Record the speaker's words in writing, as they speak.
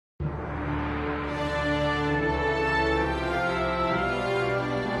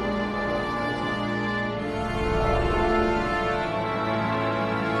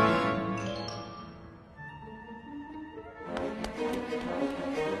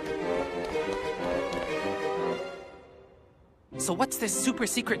So what's this super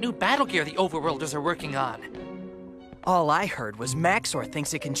secret new battle gear the Overworlders are working on? All I heard was Maxor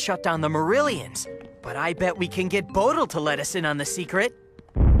thinks it can shut down the Marillions. But I bet we can get Bodil to let us in on the secret.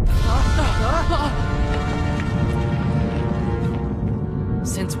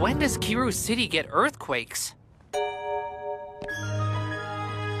 Since when does Kiru City get earthquakes?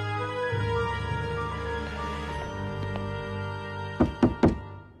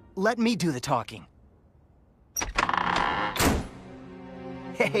 Let me do the talking.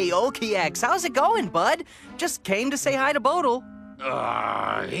 Hey, Olkiax, how's it going, bud? Just came to say hi to Bodil.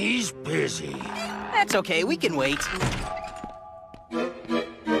 He's busy. That's okay, we can wait.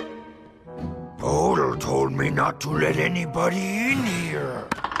 Bodil told me not to let anybody in here.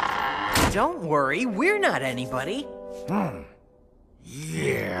 Don't worry, we're not anybody.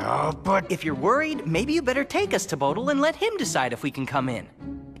 Yeah, but... If you're worried, maybe you better take us to Bodil and let him decide if we can come in.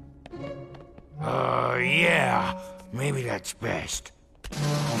 Yeah. Maybe that's best.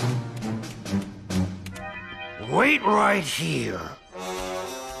 Wait right here.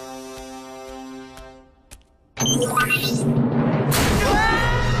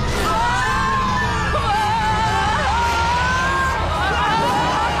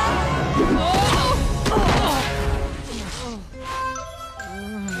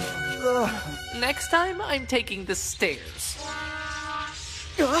 Next time, I'm taking the stairs.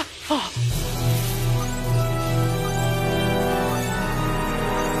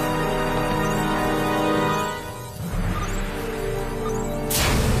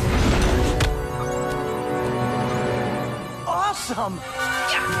 Awesome!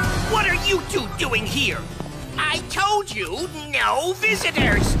 What are you two doing here? I told you, no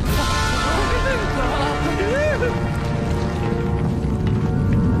visitors!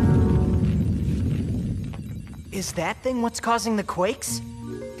 Is that thing what's causing the quakes?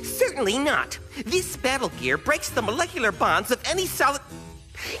 Certainly not. This battle gear breaks the molecular bonds of any solid...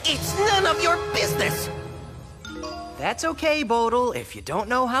 It's none of your business! That's okay, Bodil, if you don't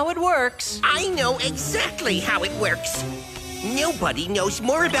know how it works. I know exactly how it works. Nobody knows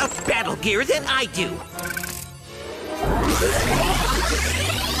more about battle gear than I do.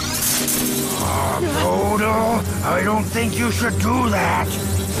 Bodil, I don't think you should do that.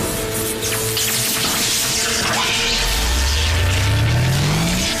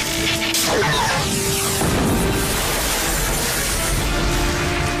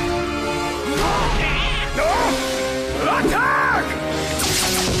 Attack!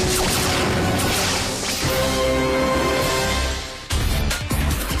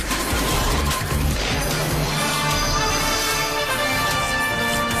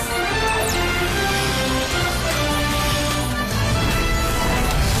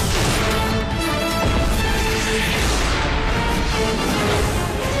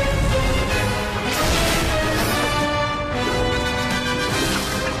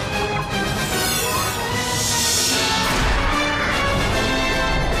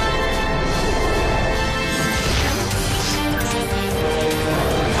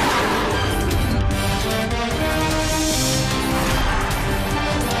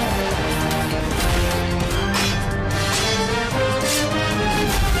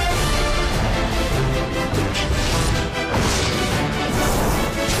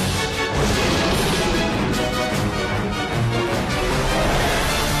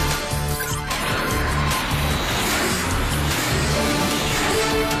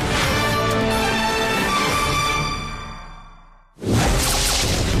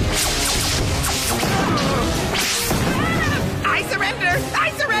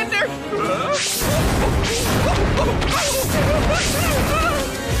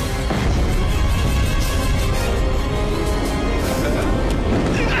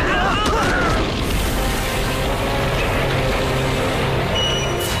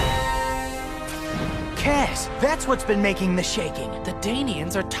 That's what's been making the shaking. The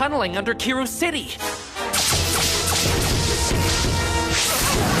Danians are tunneling under Kiru City.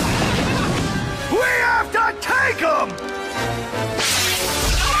 We have to take them!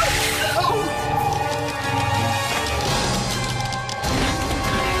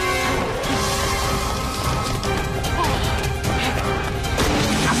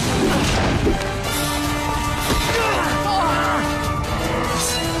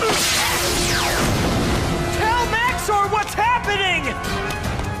 Tell Maxor what's happening!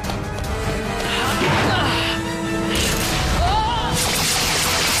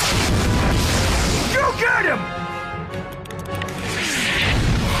 You get him!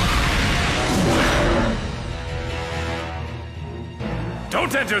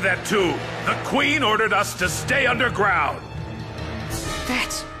 Don't enter that tube! The Queen ordered us to stay underground!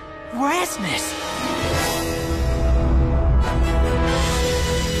 That's Raznus!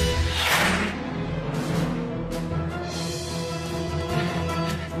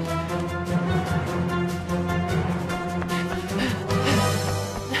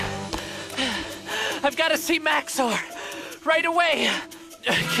 I've got to see Maxor! Right away!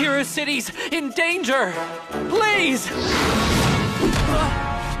 Kiru City's in danger! Please!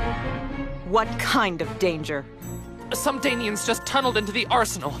 What kind of danger? Some Danians just tunneled into the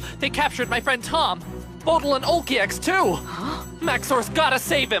arsenal. They captured my friend Tom. Bodil and Olkiax, too! Huh? Maxor's gotta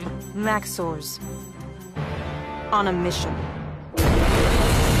save him! Maxor's on a mission.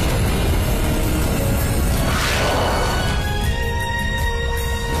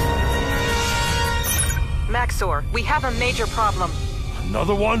 Maxor, we have a major problem.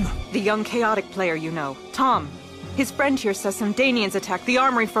 Another one? The young chaotic player you know, Tom. His friend here says some Danians attacked the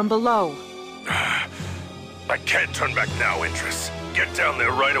armory from below. I can't turn back now, Intrus. Get down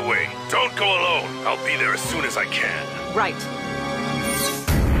there right away. Don't go alone. I'll be there as soon as I can. Right.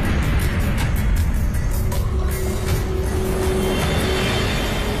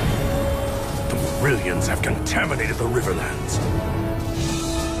 The Marillions have contaminated the Riverlands.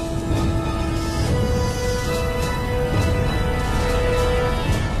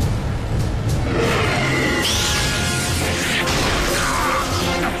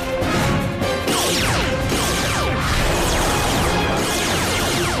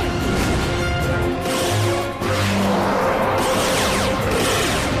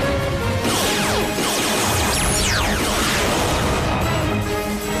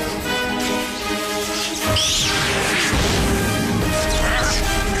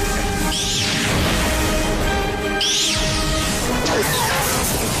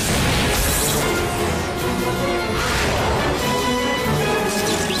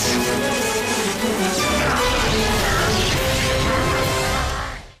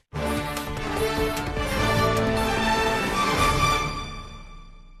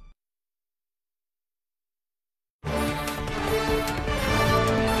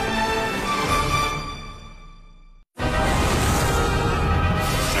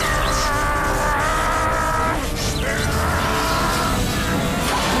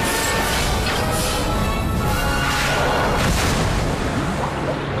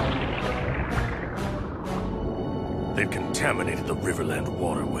 Contaminated the Riverland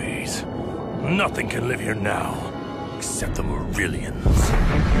waterways. Nothing can live here now, except the Marillions.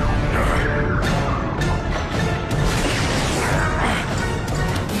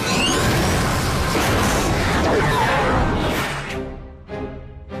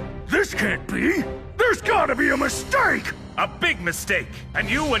 This can't be! There's gotta be a mistake! A big mistake! And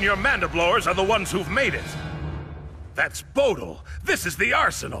you and your Mandiblores are the ones who've made it! That's Bodil. This is the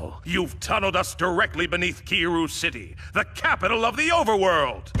Arsenal. You've tunneled us directly beneath Kiru City, the capital of the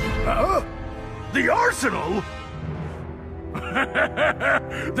Overworld. Huh? The Arsenal?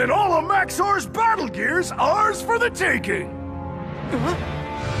 Then all of Maxor's battle gear's ours for the taking.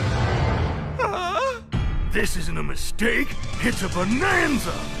 This isn't a mistake. It's a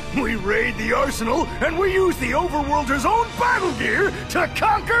bonanza. We raid the Arsenal, and we use the Overworlders' own battle gear to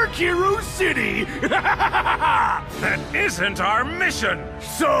conquer Kiru City! That isn't our mission!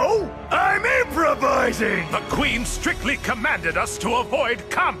 So, I'm improvising! The Queen strictly commanded us to avoid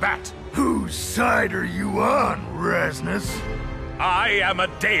combat! Whose side are you on, Raznus? I am a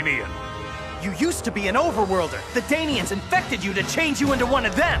Danian. You used to be an Overworlder. The Danians infected you to change you into one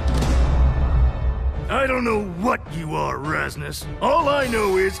of them. I don't know what you are, Raznus. All I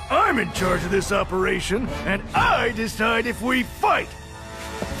know is I'm in charge of this operation, and I decide if we fight.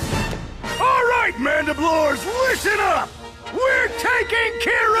 All right, Mandiblores, listen up! We're taking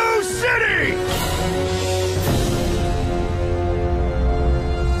Kiru City!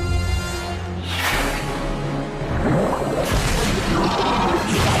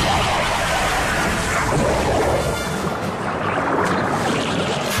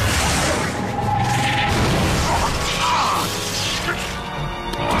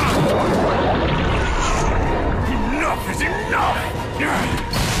 Enough is enough!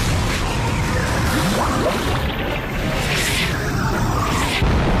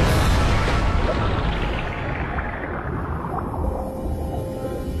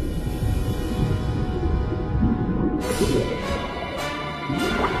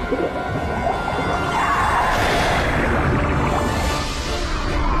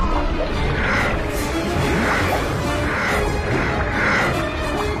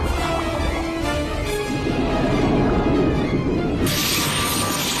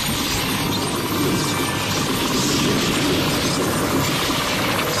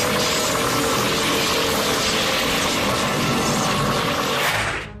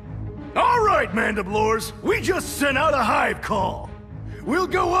 Mandiblores, we just sent out a hive call. We'll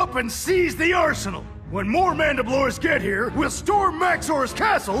go up and seize the arsenal. When more Mandiblores get here, we'll storm Maxor's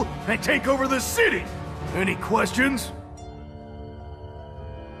castle and take over the city. Any questions?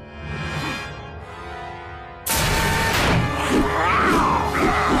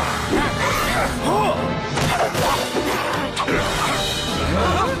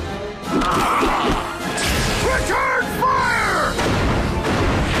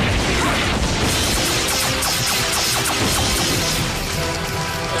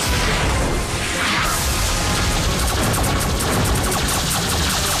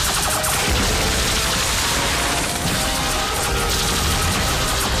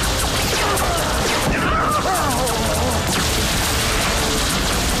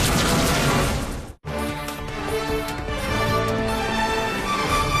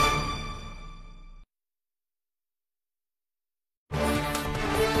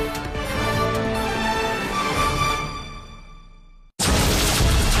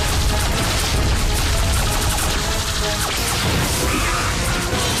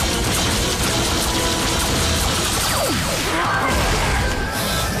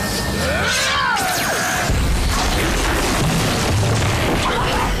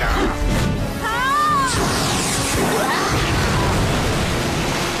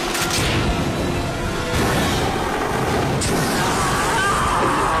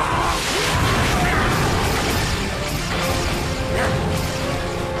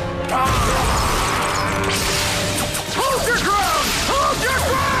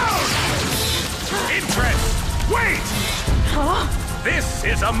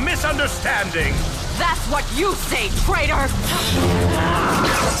 misunderstanding! That's what you say, traitor!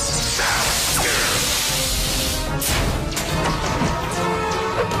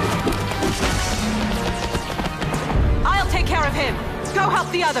 I'll take care of him. Go help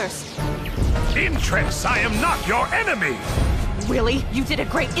the others. Intress, I am not your enemy! Really? You did a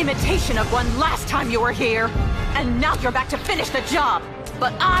great imitation of one last time you were here. And now you're back to finish the job.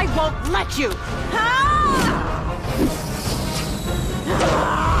 But I won't let you.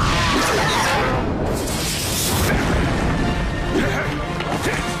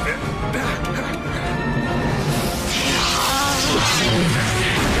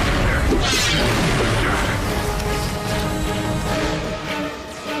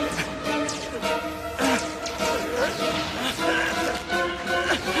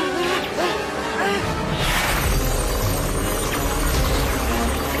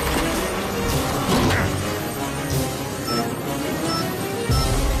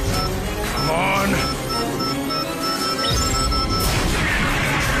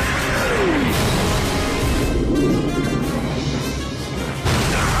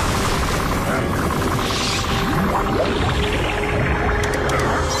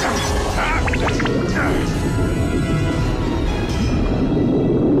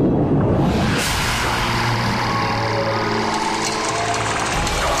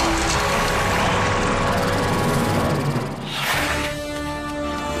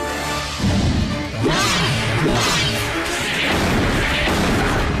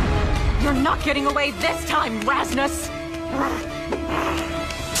 Getting away this time, Raznus!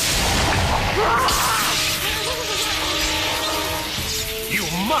 You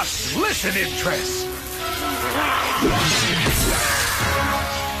must listen, Intress!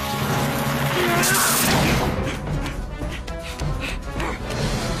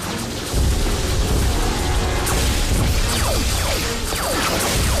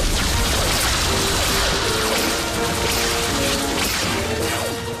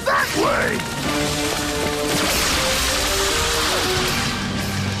 That way!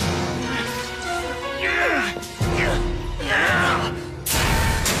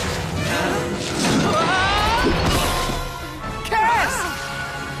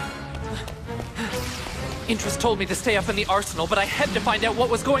 Intress told me to stay up in the arsenal, but I had to find out what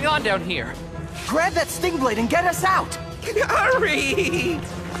was going on down here. Grab that sting blade and get us out! Hurry!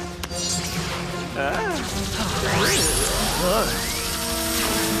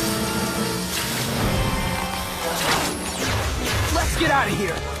 Let's get out of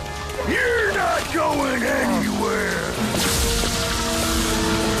here! You're not going anywhere!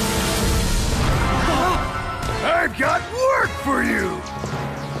 I've got work for you!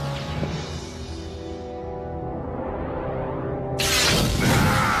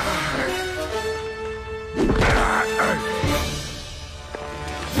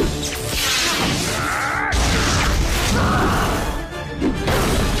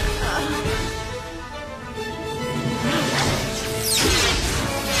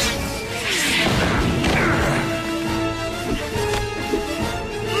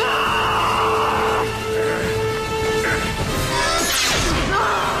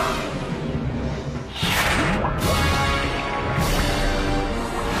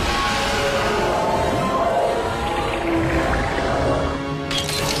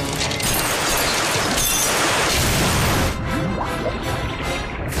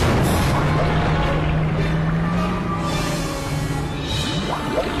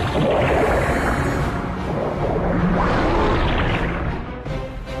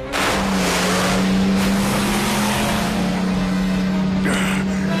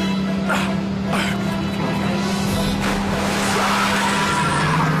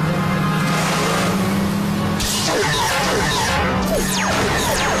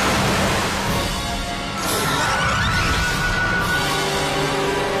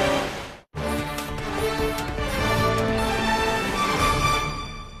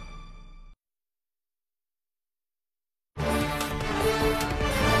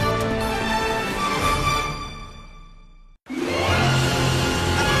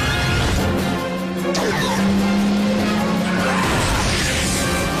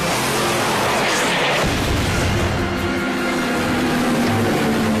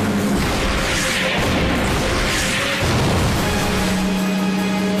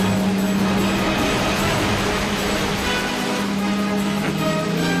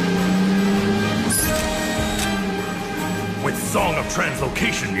 Song of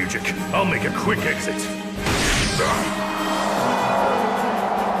translocation music. I'll make a quick exit.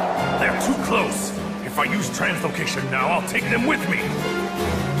 They're too close. If I use translocation now, I'll take them with me.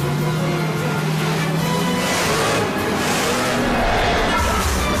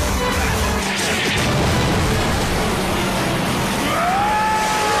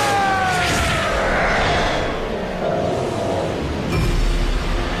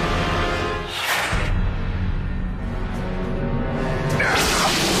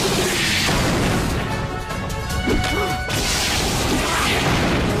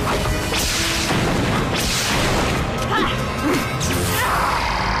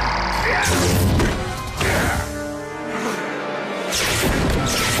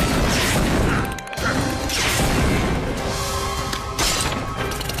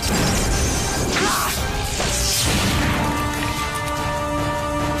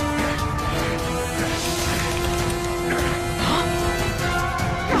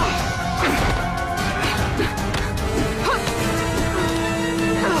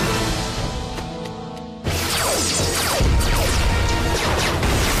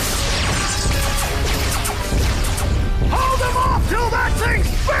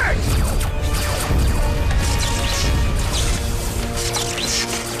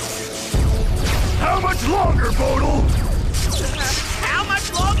 Bodil! How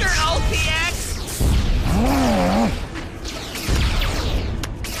much longer, OPX?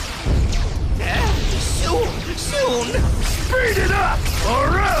 Soon. Speed it up,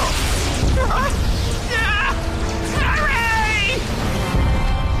 or else! Hurry!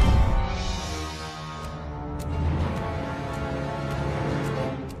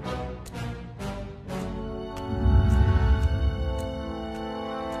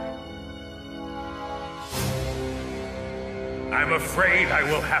 I'm afraid I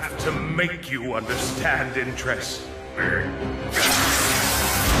will have to make you understand interest.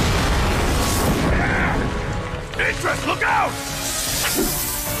 Interest, look out!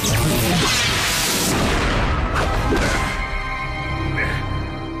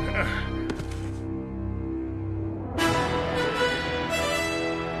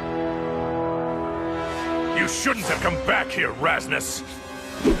 You shouldn't have come back here, Raznus.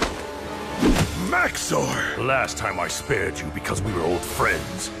 Maxor! Last time I spared you because we were old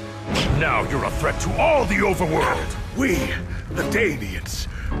friends. Now you're a threat to all the overworld. We, the Danians,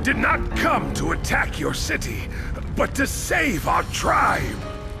 did not come to attack your city, but to save our tribe.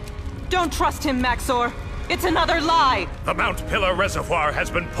 Don't trust him, Maxor. It's another lie. The Mount Pillar Reservoir has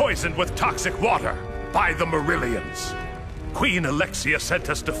been poisoned with toxic water by the Marillions. Queen Alexia sent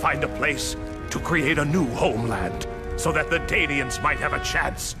us to find a place to create a new homeland, so that the Danians might have a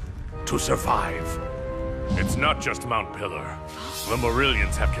chance to survive. It's not just Mount Pillar. The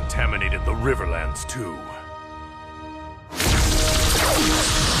Marillions have contaminated the Riverlands, too.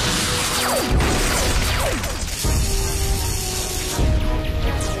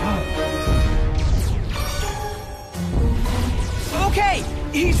 Okay,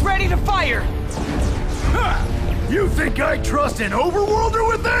 he's ready to fire! Ha! You think I trust an Overworlder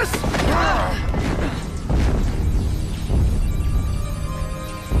with this?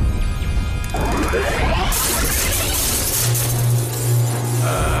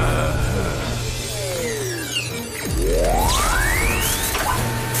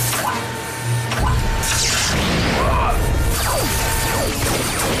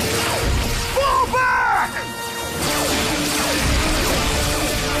 Fall back!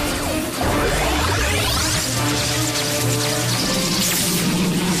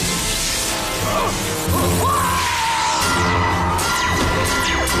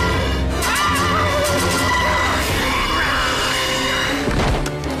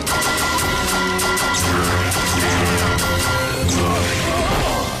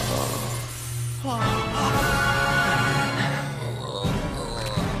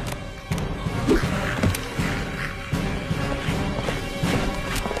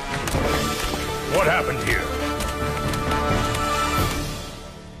 What happened here?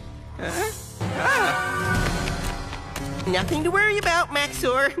 Nothing to worry about,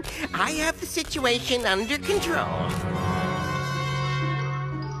 Maxor. I have the situation under control.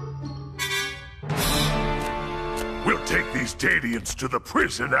 We'll take these Dadians to the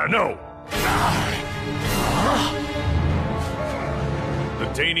prison and... No! The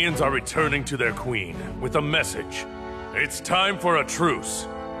Danians are returning to their queen with a message. It's time for a truce.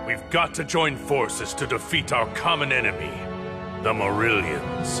 We've got to join forces to defeat our common enemy, the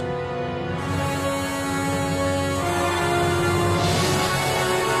Marillions.